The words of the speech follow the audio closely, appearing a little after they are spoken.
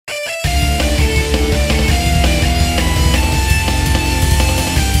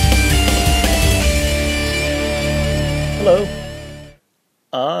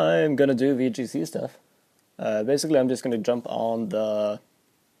I'm gonna do VGC stuff. Basically, I'm just gonna jump on the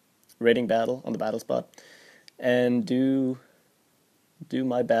rating battle, on the battle spot, and do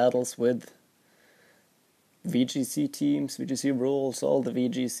my battles with VGC teams, VGC rules, all the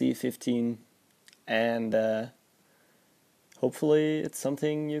VGC 15, and hopefully it's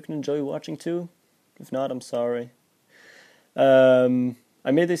something you can enjoy watching too. If not, I'm sorry. I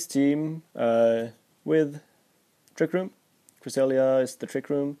made this team with Trick Room. Cresselia is the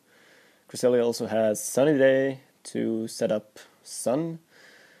Trick Room. Cresselia also has Sunny Day to set up Sun.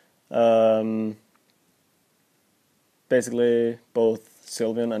 Basically, both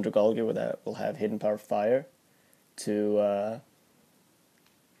Sylveon and Dragalge will have Hidden Power Fire to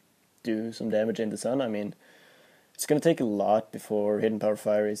do some damage in the Sun. I mean, it's going to take a lot before Hidden Power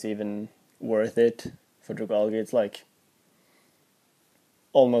Fire is even worth it for Dragalge. It's like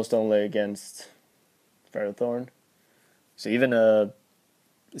almost only against Ferrothorn. So even a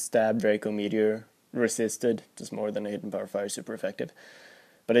Stab Draco Meteor resisted just more than a Hidden Power Fire is super effective.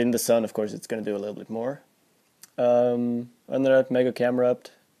 But in the Sun, of course, it's going to do a little bit more. Under that, Mega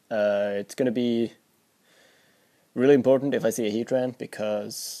Camerupt, it's going to be really important if I see a Heatran,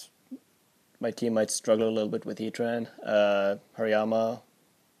 because my team might struggle a little bit with Heatran. Hariyama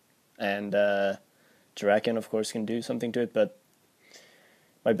and Terrakion, of course, can do something to it, but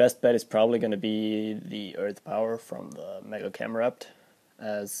my best bet is probably going to be the Earth Power from the Mega Camerupt,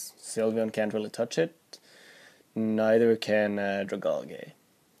 as Sylveon can't really touch it. Neither can Dragalge.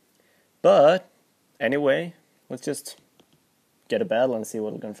 But, anyway, let's just get a battle and see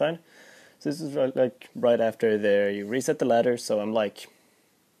what we can find. So this is right after there you reset the ladder, so I'm like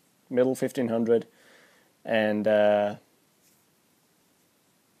middle 1500, and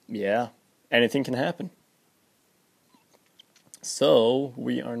yeah, anything can happen. So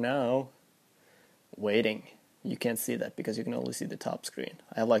we are now waiting. You can't see that because you can only see the top screen.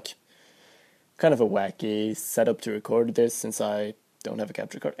 I have like kind of a wacky setup to record this since I don't have a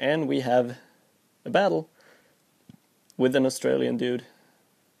capture card, and we have a battle with an Australian dude,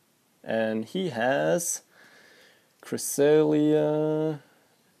 and he has Cresselia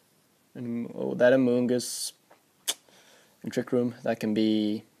and that Amoonguss in Trick Room. That can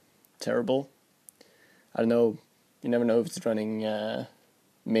be terrible. I don't know. You never know if it's running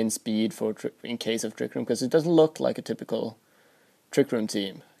min speed for in case of Trick Room, because it doesn't look like a typical Trick Room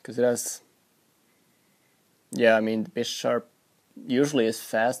team. Because it has, yeah, I mean, Bisharp usually is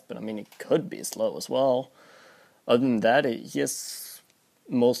fast, but I mean, it could be slow as well. Other than that, he has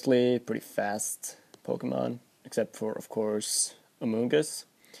mostly pretty fast Pokemon, except for, of course, Amoonguss.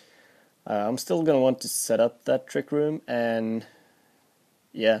 I'm still going to want to set up that Trick Room and,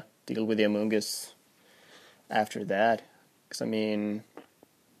 yeah, deal with the Amoonguss after that. Because, I mean,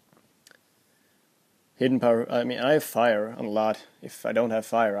 Hidden Power, I mean, I have Fire a lot. If I don't have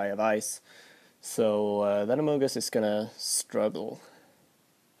Fire, I have Ice. So, that Amoonguss is going to struggle,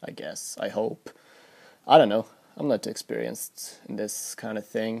 I guess. I hope. I don't know. I'm not too experienced in this kind of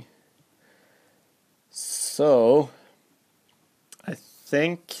thing. So, I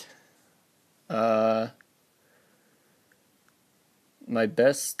think my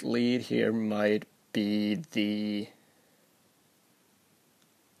best lead here might be the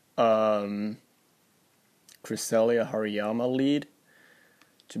Cresselia Hariyama lead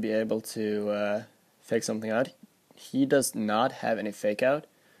to be able to fake something out. He does not have any fake out,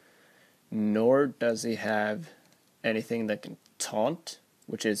 nor does he have anything that can taunt,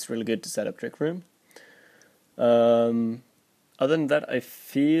 which is really good to set up Trick Room. Other than that, I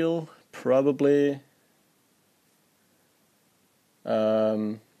feel probably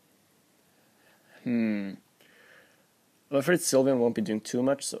I'm afraid Sylveon won't be doing too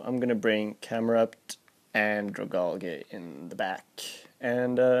much, so I'm gonna bring Camerupt and Dragalge in the back,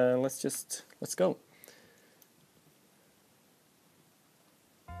 and let's go.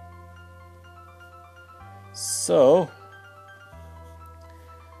 So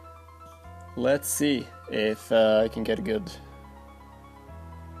let's see if I can get a good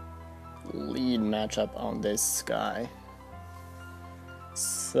lead matchup on this guy.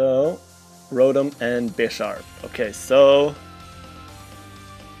 So, Rotom and Bisharp. Okay, so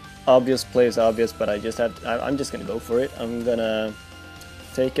obvious play is obvious, but I'm just gonna go for it. I'm gonna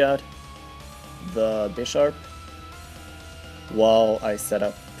fake out the Bisharp while I set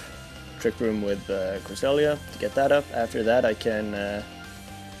up Trick Room with Cresselia to get that up. After that, I can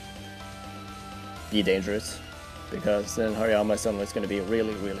be dangerous, because then Hariyama suddenly is going to be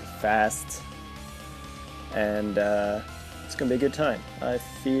really, really fast, and it's going to be a good time. I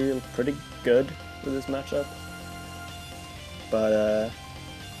feel pretty good with this matchup, but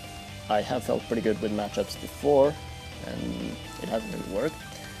I have felt pretty good with matchups before, and it hasn't really worked.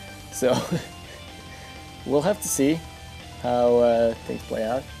 So we'll have to see how things play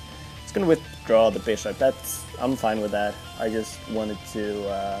out. It's gonna withdraw the bishop. I'm fine with that. I just wanted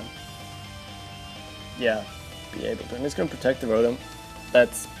to, yeah, be able to. And it's gonna protect the Rotom.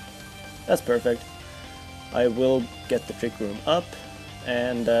 That's perfect. I will get the Trick Room up,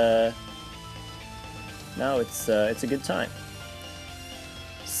 and now it's a good time.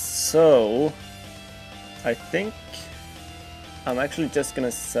 So I think I'm actually just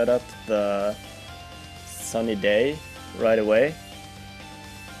gonna set up the Sunny Day right away,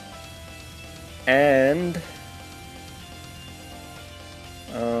 and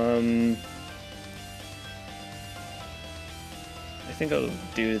I think I'll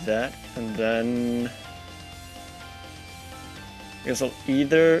do that, and then I guess I'll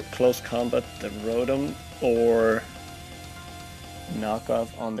either close combat the Rotom or knock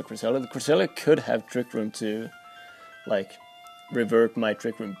off on the Cresselia. The Cresselia could have Trick Room to, like, revert my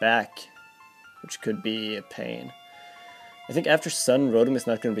Trick Room back, which could be a pain. I think after Sun, Rotom is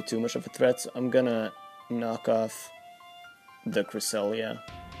not going to be too much of a threat, so I'm gonna knock off the Cresselia.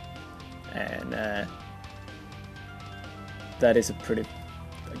 And that is a pretty,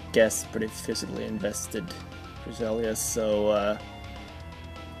 I guess, pretty physically invested Cresselia, so I'm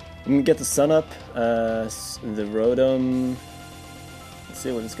gonna get the Sun up, the Rotom, let's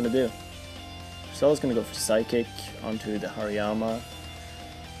see what it's gonna do. Cresselia's gonna go for Psychic onto the Hariyama.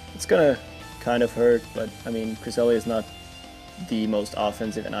 It's gonna kind of hurt, but I mean, Cresselia is not the most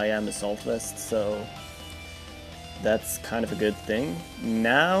offensive, and I am the Salt Vest, so that's kind of a good thing.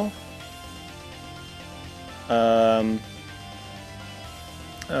 Now,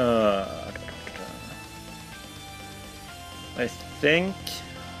 I think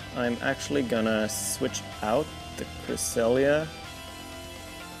I'm actually gonna switch out the Cresselia,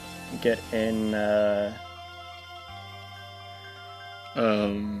 get in I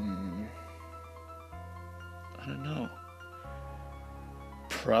don't know,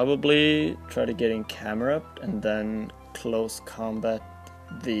 probably try to get in Camerupt and then close combat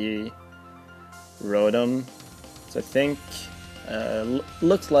the Rotom. So I think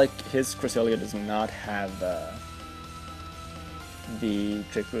looks like his Cresselia does not have the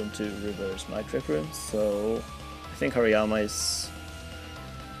Trick Room to reverse my Trick Room, so I think Hariyama is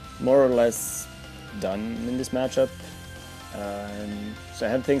more or less done in this matchup. So I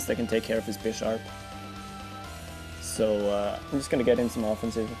have things that can take care of his Bisharp. So I'm just gonna get in some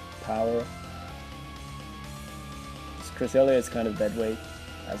offensive power. This Cresselia is kind of dead weight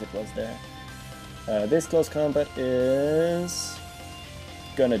as it was there. This close combat is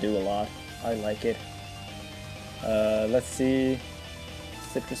gonna do a lot. I like it. Let's see,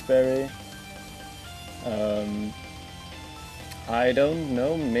 Citrus Berry. I don't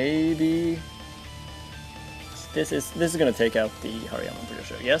know. Maybe this is gonna take out the Hariyama, I'm pretty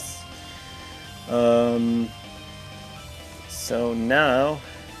sure. Yes. So now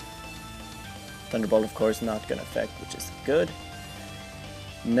Thunderbolt, of course, not gonna affect, which is good.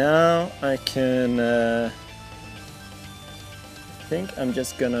 Now I can. I think I'm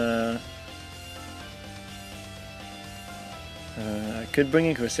just gonna. I could bring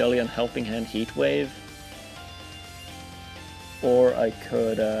in Cresselia and Helping Hand Heat Wave, or I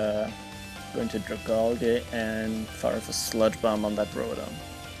could go into Dragalge and fire off a Sludge Bomb on that Rotom.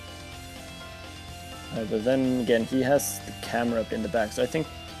 But then again, he has the Camerupt in the back, so I think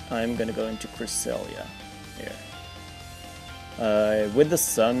I'm gonna go into Cresselia here. With the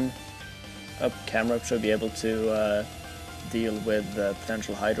Sun up, Camerupt should be able to deal with the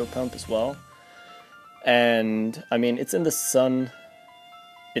potential Hydro Pump as well. And I mean, it's in the Sun,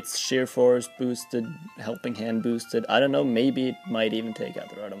 it's Sheer Force boosted, Helping Hand boosted. I don't know, maybe it might even take out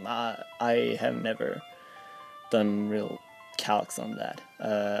the Rotom. I have never done real calcs on that.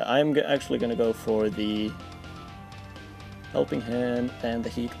 I'm actually going to go for the Helping Hand and the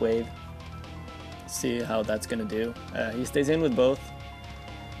Heat Wave. See how that's going to do. He stays in with both.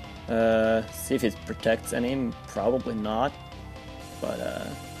 See if it protects any. Probably not, but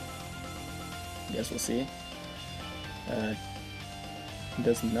guess we'll see.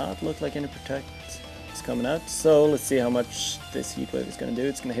 Does not look like any protect is coming out, so let's see how much this Heat Wave is going to do.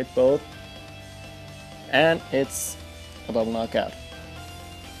 It's going to hit both, and it's a double knockout.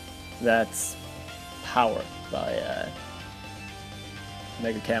 That's power by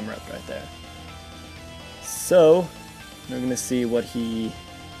Mega Camerupt right there. So we're going to see what he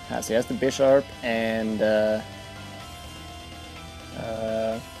has. He has the Bisharp and the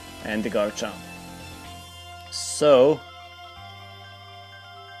Garchomp. So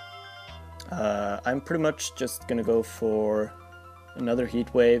I'm pretty much just gonna go for another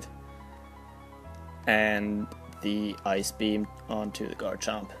Heat Wave and the Ice Beam onto the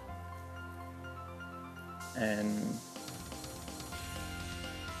Garchomp. And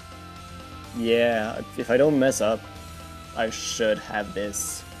yeah, if I don't mess up, I should have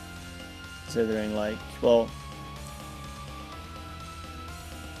this. Considering, like, well,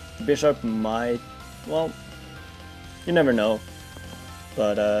 Bishop might, well, you never know.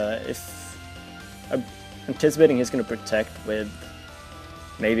 But if I'm anticipating he's going to protect with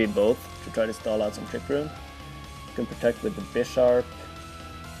maybe both to try to stall out some Trick Room. He can protect with the Bisharp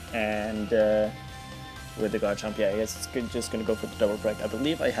and with the Garchomp. Yeah, I guess it's just going to go for the double protect. I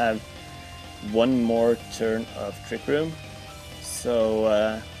believe I have one more turn of Trick Room.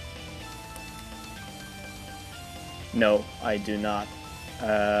 So, no, I do not.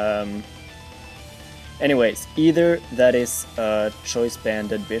 Anyways, either that is a choice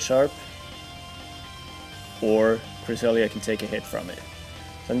banded Bisharp, or Cresselia can take a hit from it.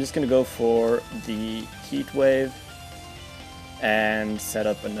 So I'm just gonna go for the Heat Wave and set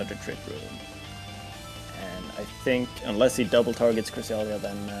up another Trick Room. And I think, unless he double targets Cresselia,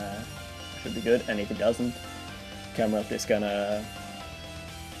 then should be good. And if he doesn't, Camerupt is gonna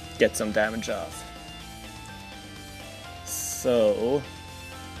get some damage off. So,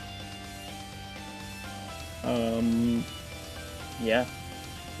 yeah,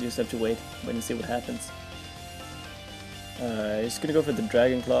 you just have to wait and see what happens. He's gonna go for the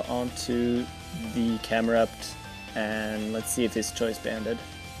Dragon Claw onto the Camerupt, and let's see if his choice banded.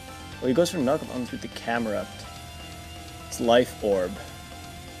 Well, he goes for knockoff onto the Camerupt. It's Life Orb.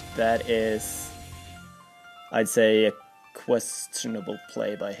 That is, I'd say, a questionable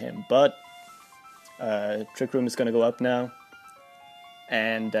play by him, but Trick Room is gonna go up now,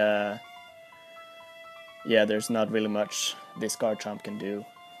 and yeah, there's not really much this Garchomp can do.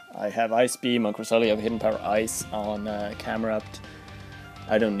 I have Ice Beam on Cresselia, I have Hidden Power Ice on Camerupt.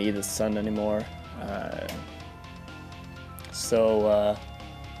 I don't need the Sun anymore. So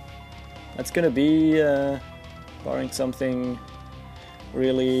that's gonna be, barring something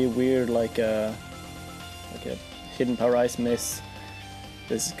really weird like a Hidden Power Ice miss,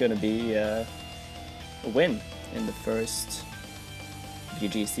 this is gonna be a win in the first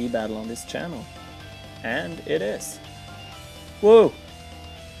VGC battle on this channel. And it is. Whoa!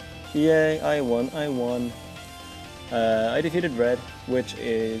 Yay, I won. I defeated Red, which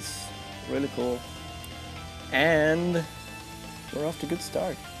is really cool. And we're off to a good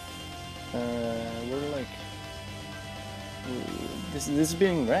start. We're like... This is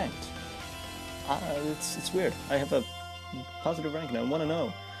being ranked. It's weird. I have a positive rank now,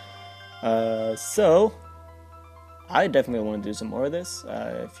 1-0. So, I definitely want to do some more of this.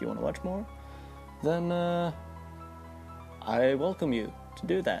 If you want to watch more, then I welcome you to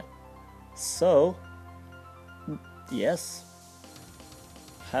do that. So, yes,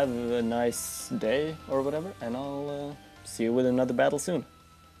 have a nice day or whatever, and I'll see you with another battle soon.